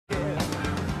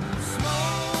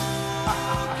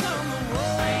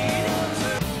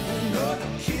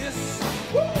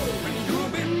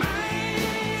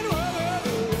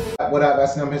What up?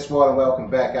 That's His World, and welcome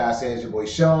back, guys. Here's your boy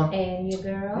Sean. And your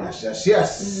girl.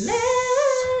 Yes. Mel.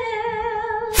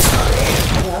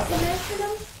 Welcome back to the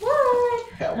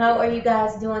squad. How are you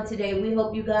guys doing today? We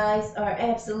hope you guys are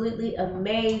absolutely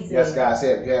amazing. Yes, guys.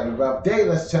 If you're having a rough day,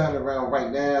 let's turn it around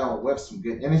right now with some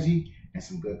good energy and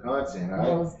some good content, all right?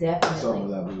 Most definitely. So, my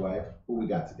lovely wife, who we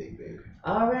got today, baby?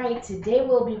 All right, today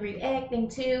we'll be reacting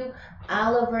to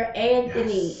Oliver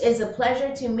Anthony. Yes. It's a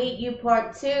pleasure to meet you,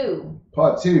 part 2.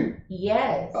 Part 2?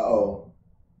 Yes. Uh-oh.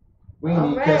 We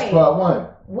didn't even catch part 1.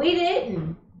 We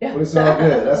didn't. But it's all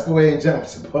good. Let's go ahead and jump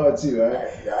to part 2, all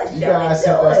right? You guys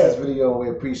help us this video, and we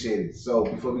appreciate it. So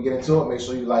before we get into it, make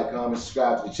sure you like, comment,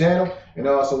 subscribe to the channel, and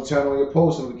also turn on your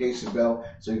post notification bell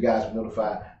so you guys will be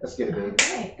notified. Let's get it, baby.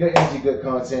 Okay. Good energy, good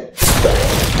content.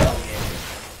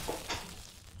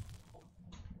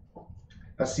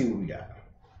 Let's see what we got.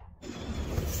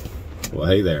 Well,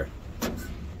 hey there.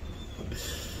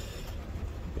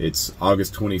 It's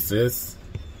August 25th,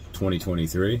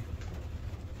 2023.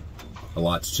 A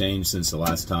lot's changed since the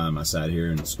last time I sat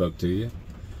here and spoke to you.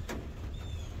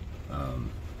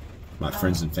 My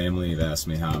friends and family have asked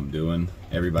me how I'm doing.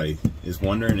 Everybody is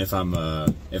wondering if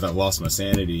I've lost my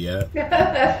sanity yet.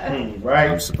 Right.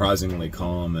 I'm surprisingly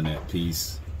calm and at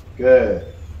peace. Good.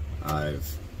 I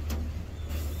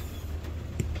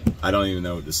don't even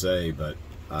know what to say, but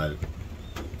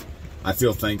I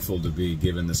feel thankful to be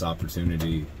given this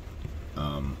opportunity.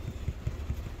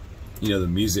 You know, the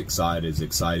music side is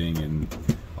exciting, and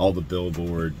all the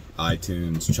Billboard,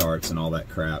 iTunes charts and all that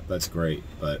crap, that's great.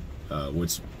 But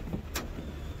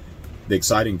the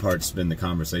exciting part's been the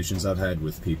conversations I've had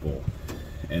with people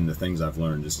and the things I've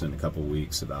learned just in a couple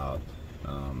weeks about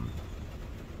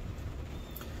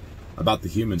the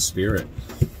human spirit.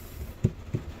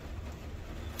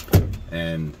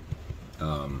 And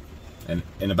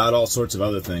about all sorts of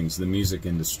other things, the music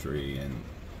industry,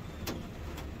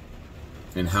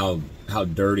 and how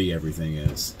dirty everything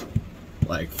is.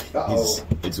 Like,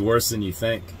 it's worse than you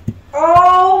think.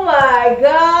 Oh my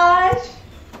gosh!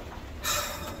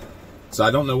 So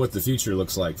I don't know what the future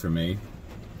looks like for me.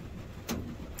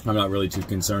 I'm not really too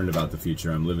concerned about the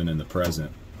future. I'm living in the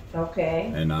present. Okay.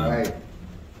 And I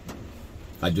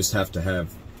just have to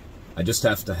have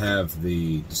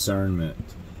the discernment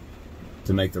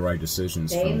to make the right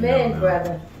decisions. Amen,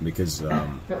 brother. Because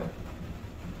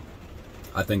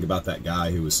I think about that guy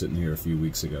who was sitting here a few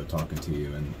weeks ago talking to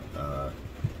you, and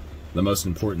the most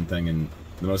important thing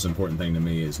to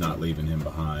me is not leaving him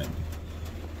behind.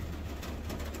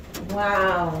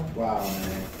 Wow. Wow,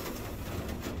 man.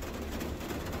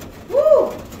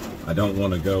 Woo! I don't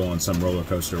want to go on some roller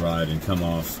coaster ride and come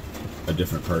off a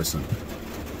different person.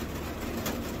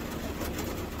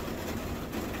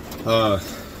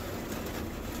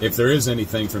 If there is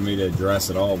anything for me to address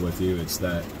at all with you, it's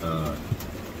that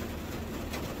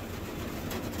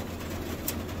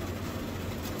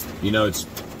you know, it's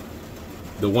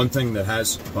the one thing that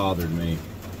has bothered me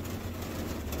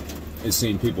is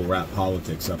seeing people wrap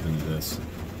politics up into this.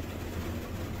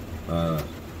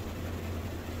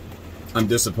 I'm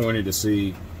disappointed to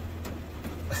see,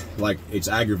 like, it's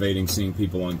aggravating seeing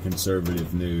people on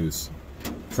conservative news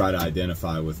try to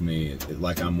identify with me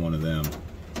like I'm one of them.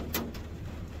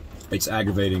 It's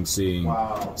aggravating seeing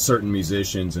certain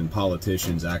musicians and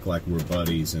politicians act like we're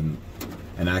buddies and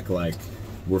act like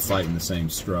we're fighting the same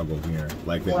struggle here,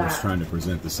 like that we're trying to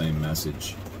present the same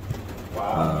message.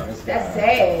 Wow, that's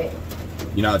sad.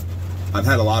 You know, I've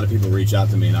had a lot of people reach out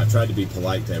to me, and I've tried to be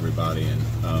polite to everybody, and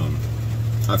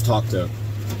I've talked to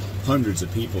hundreds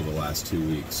of people the last 2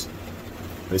 weeks.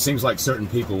 But it seems like certain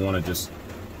people want to just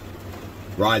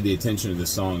ride the attention of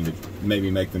this song to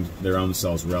maybe make them their own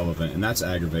selves relevant, and that's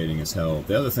aggravating as hell.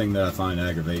 The other thing that I find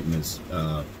aggravating is,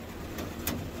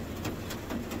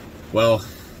 well,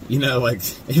 you know, like,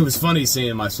 it was funny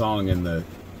seeing my song in the.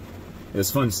 It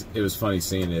was funny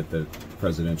seeing it at the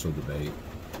presidential debate,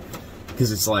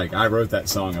 because it's like I wrote that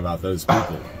song about those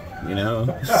people, you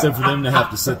know. So for them to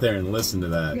have to sit there and listen to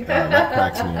that, that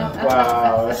cracks me up.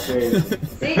 Wow, that's crazy.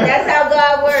 See, that's how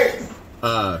God works.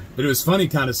 But it was funny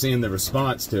kind of seeing the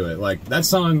response to it. Like, that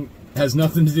song has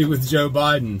nothing to do with Joe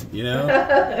Biden, you know?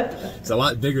 It's a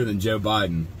lot bigger than Joe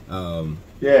Biden.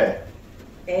 Yeah.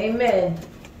 Amen.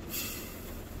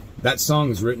 That song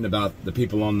is written about the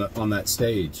people on that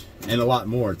stage, and a lot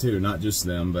more too, not just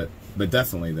them, but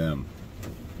definitely them.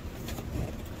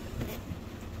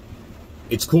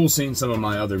 It's cool seeing some of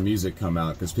my other music come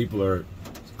out, because people are,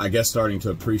 I guess, starting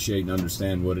to appreciate and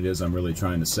understand what it is I'm really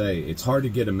trying to say. It's hard to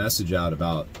get a message out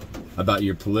about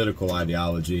your political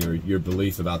ideology or your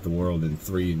belief about the world in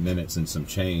 3 minutes and some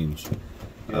change.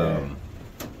 Yeah.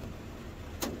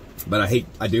 But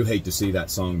I do hate to see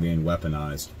that song being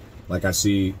weaponized. Like I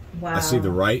see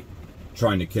the right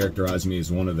trying to characterize me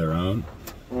as one of their own,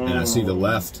 and I see the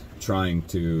left trying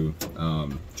to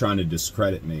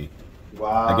discredit me.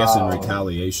 Wow. I guess in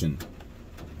retaliation.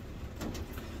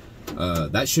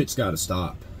 That shit's got to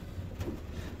stop.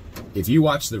 If you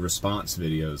watch the response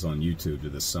videos on YouTube to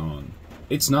this song,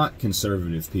 it's not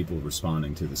conservative people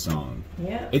responding to the song.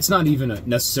 Yeah. It's not even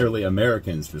necessarily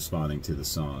Americans responding to the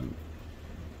song.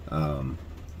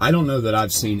 I don't know that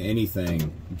I've seen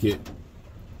anything get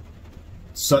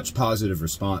such positive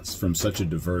response from such a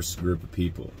diverse group of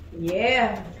people.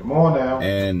 Yeah. Come on now.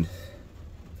 And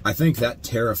I think that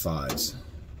terrifies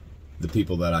the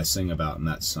people that I sing about in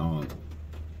that song.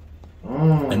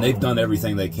 And they've done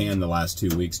everything they can the last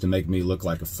 2 weeks to make me look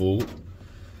like a fool,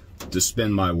 to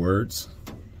spin my words,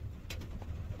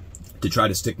 to try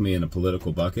to stick me in a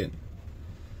political bucket.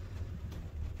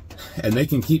 And they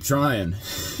can keep trying,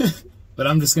 but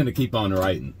I'm just going to keep on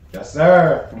writing. Yes,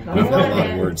 sir. I've got a lot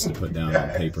of words to put down on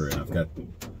paper, and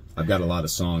I've got a lot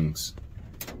of songs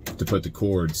to put to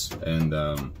chords, and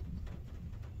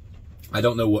I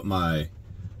don't know what my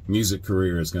music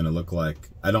career is going to look like.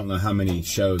 I don't know how many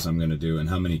shows I'm going to do and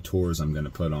how many tours I'm going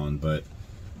to put on, but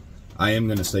I am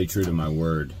going to stay true to my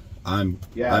word. I'm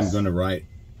going to write,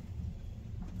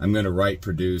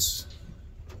 produce,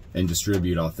 and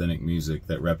distribute authentic music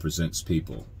that represents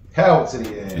people. Hell to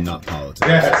the end. And not politics.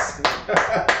 Yes.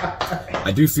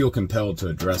 I do feel compelled to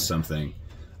address something.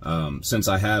 Since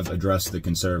I have addressed the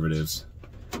conservatives,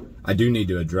 I do need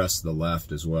to address the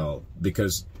left as well,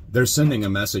 because they're sending a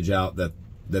message out that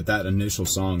initial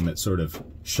song that sort of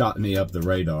shot me up the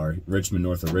radar, Richmond,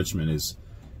 north of Richmond, is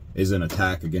an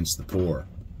attack against the poor.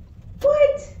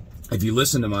 What? If you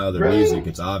listen to my other music,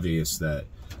 it's obvious that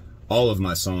all of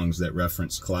my songs that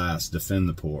reference class defend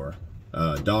the poor.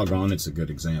 Doggone, it's a good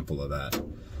example of that.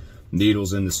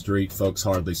 Needles in the street, folks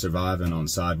hardly surviving on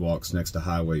sidewalks next to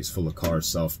highways full of cars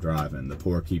self-driving. The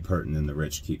poor keep hurting and the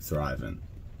rich keep thriving.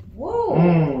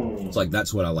 Whoa. It's like,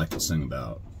 that's what I like to sing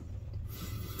about.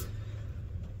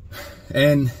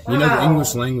 And, you know, the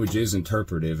English language is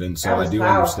interpretive, and so I do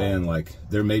understand, like,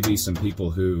 there may be some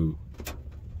people who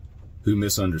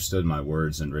misunderstood my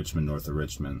words in Richmond, north of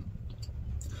Richmond.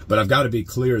 But I've got to be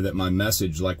clear that my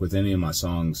message, like with any of my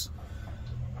songs,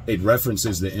 it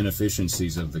references the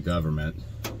inefficiencies of the government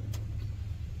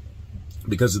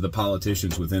because of the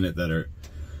politicians within it that are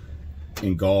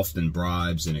engulfed in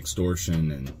bribes and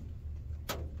extortion. And,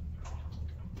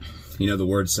 you know, the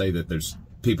words say that there's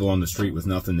people on the street with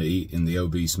nothing to eat and the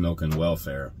obese milking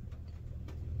welfare.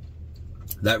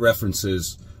 That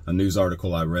references a news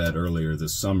article I read earlier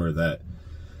this summer that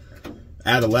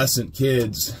adolescent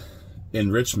kids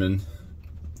in Richmond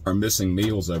are missing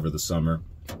meals over the summer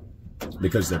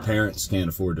because their parents can't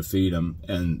afford to feed them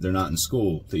and they're not in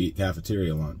school to eat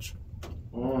cafeteria lunch.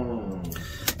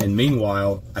 And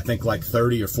meanwhile, I think like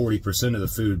 30 or 40% of the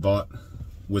food bought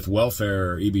with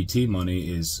welfare or EBT money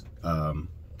is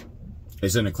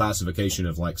in a classification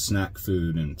of like snack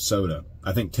food and soda.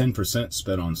 I think 10%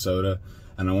 spent on soda,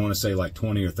 and I want to say like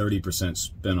 20 or 30%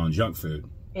 spent on junk food.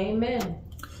 Amen.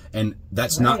 And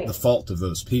that's not the fault of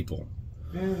those people.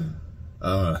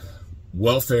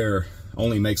 Welfare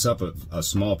only makes up a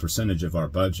small percentage of our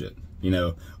budget. You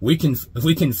know, we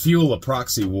can fuel a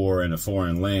proxy war in a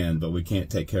foreign land, but we can't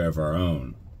take care of our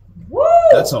own. Woo!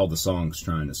 That's all the song's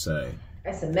trying to say.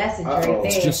 That's a message right there.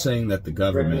 It's just saying that the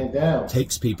government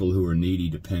takes people who are needy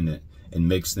dependent and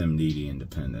makes them needy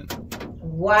independent.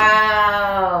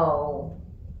 Wow.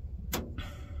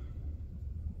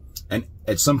 And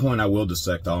at some point I will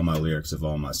dissect all my lyrics of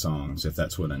all my songs if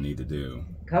that's what I need to do.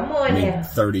 Come on now.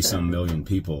 30-some million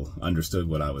people understood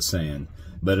what I was saying,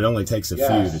 but it only takes a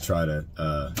few to try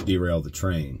to derail the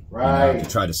train. Right. You know, to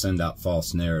try to send out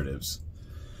false narratives.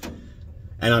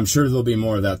 And I'm sure there'll be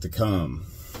more of that to come.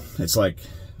 It's like,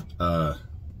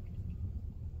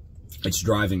 it's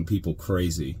driving people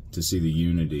crazy to see the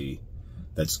unity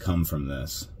that's come from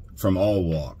this, from all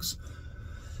walks.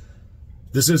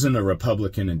 This isn't a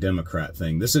Republican and Democrat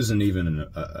thing. This isn't even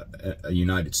a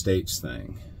United States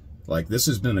thing. Like, this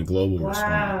has been a global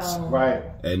response. Right.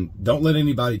 And don't let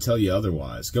anybody tell you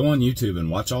otherwise. Go on YouTube and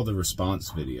watch all the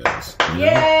response videos. You know?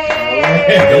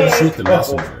 Yay! Don't shoot the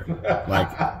messenger. Like,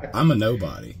 I'm a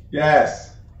nobody.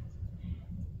 Yes.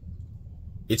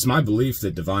 It's my belief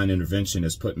that divine intervention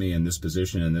has put me in this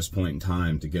position in this point in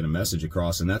time to get a message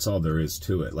across, and that's all there is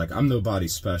to it. Like, I'm nobody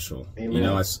special. Amen. You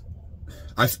know,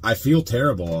 I feel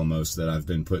terrible almost that I've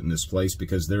been put in this place,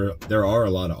 because there are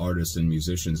a lot of artists and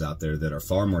musicians out there that are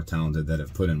far more talented, that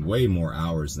have put in way more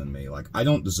hours than me. Like, I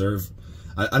don't deserve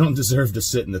I don't deserve to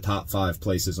sit in the top 5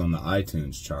 places on the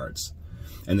iTunes charts.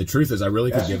 And the truth is, I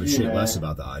really could give a shit less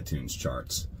about the iTunes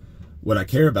charts. What I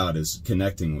care about is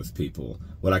connecting with people.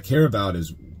 What I care about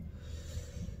is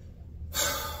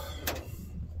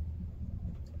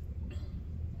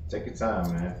take your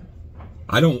time, man.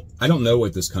 I don't know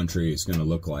what this country is going to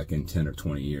look like in 10 or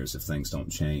 20 years if things don't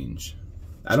change.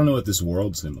 I don't know what this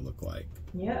world's going to look like.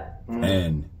 Yeah.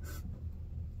 And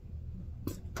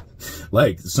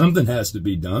like, something has to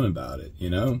be done about it, you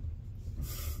know?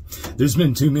 There's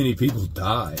been too many people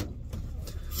die.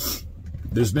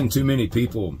 There's been too many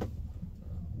people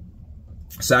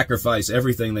sacrifice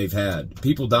everything they've had.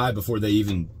 People die before they're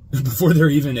even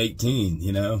 18,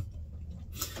 you know?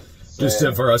 Just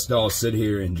for us to all sit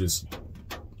here and just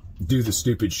do the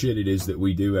stupid shit it is that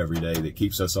we do every day that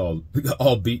keeps us all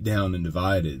beat down and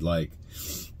divided. Like,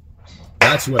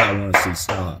 that's what I want to see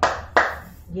stop.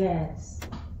 Yes.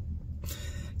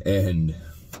 And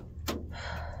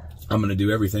I'm going to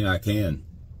do everything I can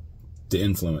to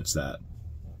influence that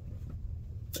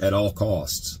at all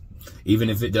costs,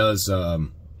 even if it does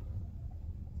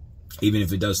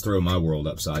throw my world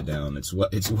upside down. It's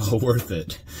well worth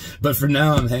it. But for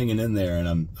now, I'm hanging in there,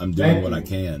 and I'm doing what I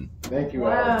can. Thank you,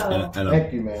 wow. And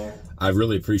thank you, man. I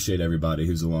really appreciate everybody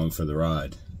who's along for the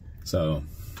ride. So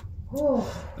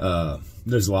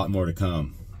there's a lot more to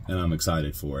come, and I'm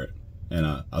excited for it. And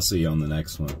I'll see you on the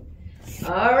next one.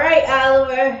 All right,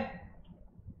 Oliver.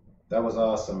 That was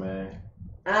awesome, man.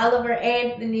 Oliver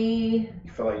Anthony.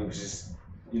 You feel like he was just,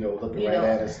 looking right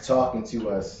at us, talking to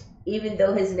us. Even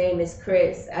though his name is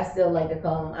Chris, I still like to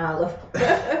call him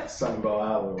Oliver. Something about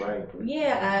Oliver, right?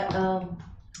 Yeah,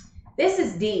 this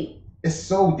is deep. It's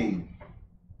so deep.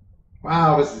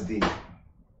 Wow, this is deep.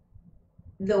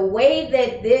 The way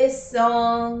that this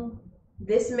song,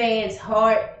 this man's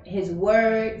heart, his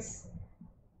words,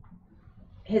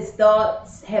 his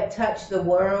thoughts have touched the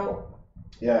world.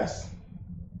 Yes.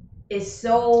 Is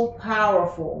so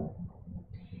powerful.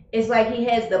 It's like he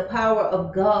has the power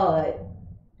of God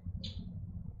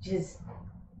just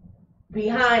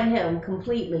behind him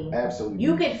completely. Absolutely.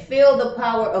 You could feel the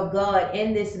power of God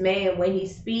in this man when he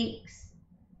speaks.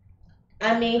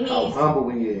 I mean, how humble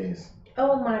he is.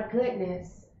 Oh my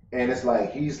goodness. And it's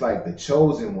like he's like the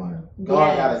chosen one.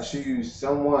 God gotta choose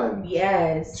someone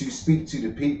to speak to the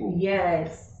people.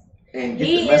 Yes. And get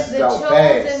the message out fast.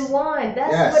 He is the chosen one.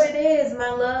 That's what it is, my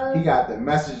love. He got the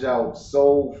message out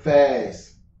so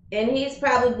fast. And he's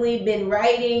probably been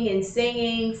writing and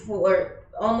singing for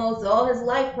almost all his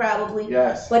life, probably.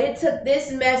 Yes. But it took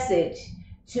this message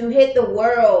to hit the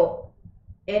world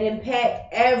and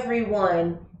impact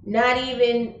everyone, not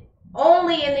even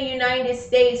only in the United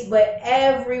States, but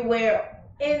everywhere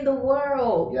in the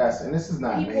world. Yes, and this is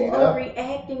not made up. People are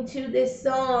reacting to this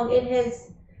song. It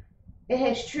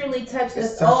has truly touched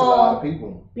us all. Touched a lot of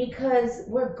people. Because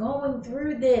we're going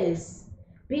through this,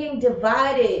 being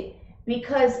divided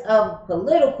because of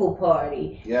political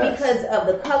party, because of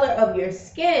the color of your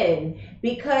skin,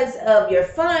 because of your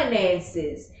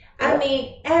finances. I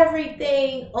mean,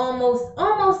 everything,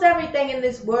 almost everything in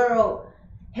this world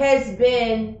has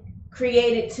been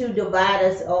created to divide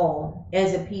us all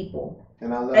as a people,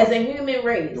 and I love as a human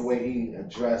race. The way he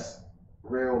addressed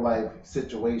real life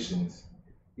situations.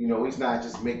 He's not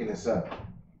just making this up.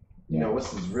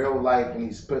 It's his real life, and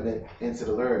he's putting it into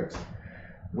the lyrics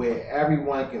where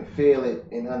everyone can feel it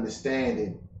and understand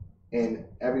it, and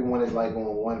everyone is like on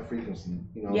one frequency.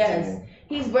 What I'm saying?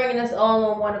 He's bringing us all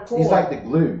on one accord. He's like the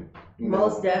glue.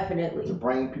 Most definitely. To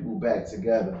bring people back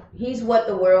together. He's what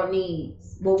the world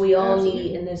needs, what we all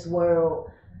need in this world.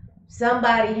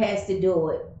 Somebody has to do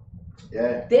it.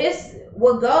 Yeah.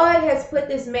 What God has put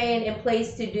this man in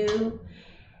place to do,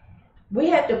 we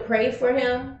have to pray for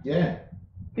him. Yeah.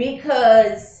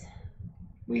 Because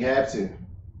we have to.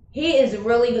 He is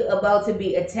really about to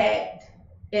be attacked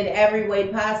in every way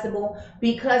possible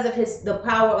because of the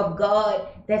power of God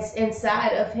that's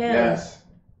inside of him. Yes.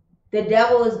 The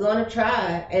devil is going to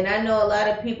try. And I know a lot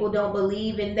of people don't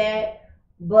believe in that,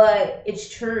 but it's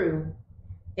true.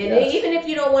 And even if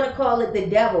you don't want to call it the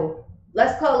devil,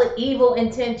 let's call it evil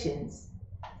intentions.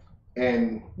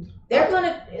 And they're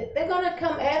gonna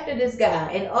come after this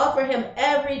guy and offer him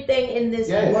everything in this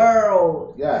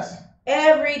world. Yes.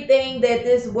 Everything that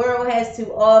this world has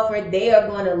to offer, they are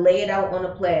going to lay it out on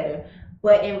a platter.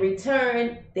 But in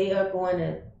return, they are going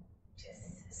to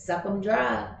just suck them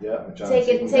dry. Take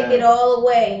it all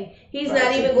away. He's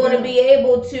not even going to be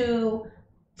able to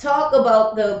talk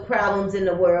about the problems in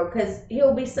the world because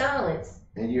he'll be silenced.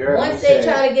 And you heard once they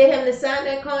try to get him to sign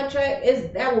that contract,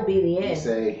 that will be the end. He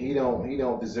say he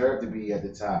don't deserve to be at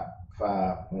the top.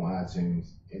 5 on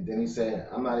iTunes. And then he said,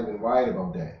 I'm not even worried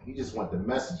about that. He just want the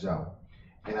message out.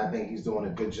 And I think he's doing a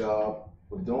good job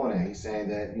with doing that. He's saying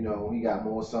that, you know, he got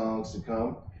more songs to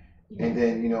come. And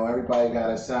then, you know, everybody got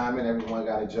an assignment, everyone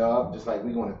got a job, just like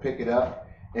we're going to pick it up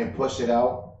and push it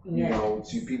out, you know,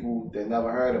 to people that never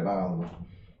heard about him.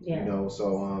 You know,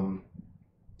 so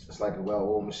it's like a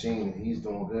well-oiled machine, and he's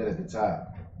doing good at the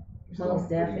top. He's most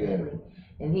definitely.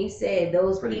 And he said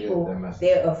those people,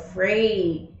 they're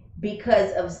afraid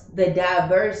because of the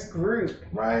diverse group.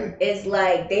 Right. It's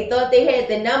like they thought they had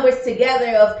the numbers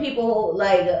together of people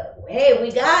like, hey,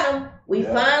 we got them. We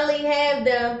finally have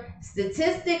them.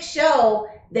 Statistics show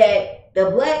that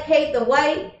the black hate the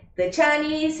white, the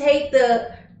Chinese hate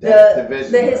the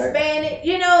Hispanic, right?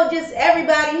 You know, just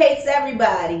everybody hates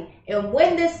everybody. And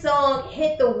when this song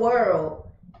hit the world,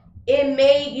 it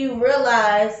made you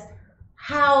realize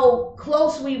how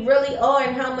close we really are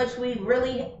and how much we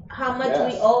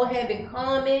all have in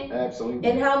common. Absolutely.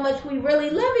 And how much we really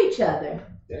love each other.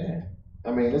 Yeah.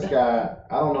 I mean, this guy,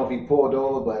 I don't know if he pulled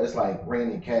over, but it's like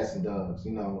raining cats and dogs,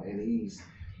 you know, and he's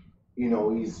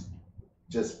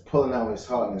just pulling out his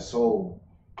heart and his soul,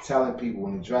 telling people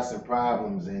and addressing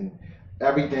problems and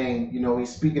everything. You know,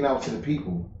 he's speaking out to the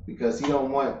people because he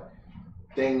don't want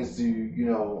things to, you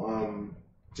know,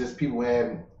 just people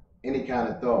having any kind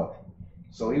of thought.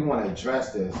 So he want to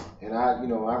address this, and I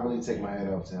really take my hat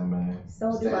off to him, man.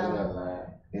 So do I.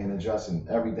 And addressing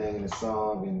everything in the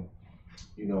song, and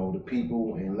you know, the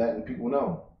people, and letting people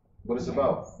know what it's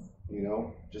about. You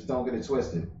know, just don't get it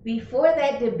twisted. Before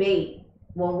that debate,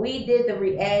 when we did the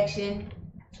reaction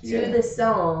to the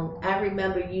song, I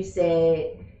remember you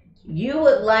said you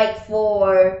would like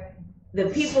for the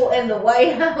people in the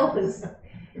White House,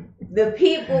 the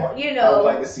people, you know,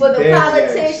 like for the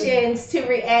politicians to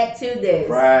react to this.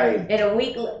 Right.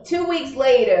 And 2 weeks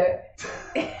later,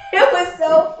 it was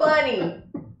so funny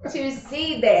to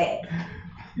see that.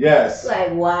 Yes. It's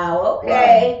like, wow,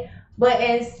 okay. Wow. But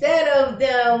instead of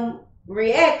them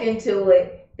reacting to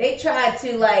it, they tried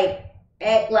to like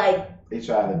act like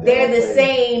they're the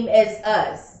same as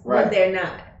us, right? But they're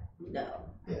not. No.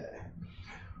 Yeah.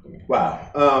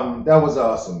 Wow. That was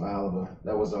awesome, Oliver.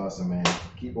 That was awesome, man.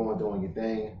 Keep on doing your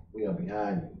thing. We are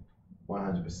behind you,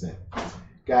 100%.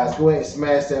 Guys, go ahead and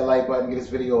smash that like button. Give this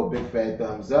video a big fat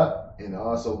thumbs up, and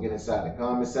also get inside the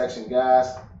comment section,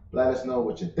 guys. Let us know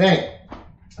what you think.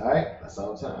 All right, that's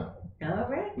all time. All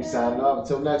right. We signing off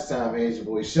until next time. Here's your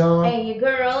boy Sean. And your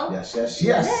girl. Yes.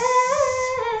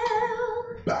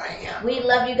 Bye. We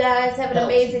love you guys. Have an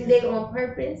amazing day on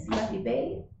purpose. Love you,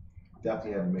 babe.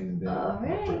 Definitely have an amazing day. All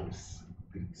right.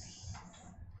 Peace.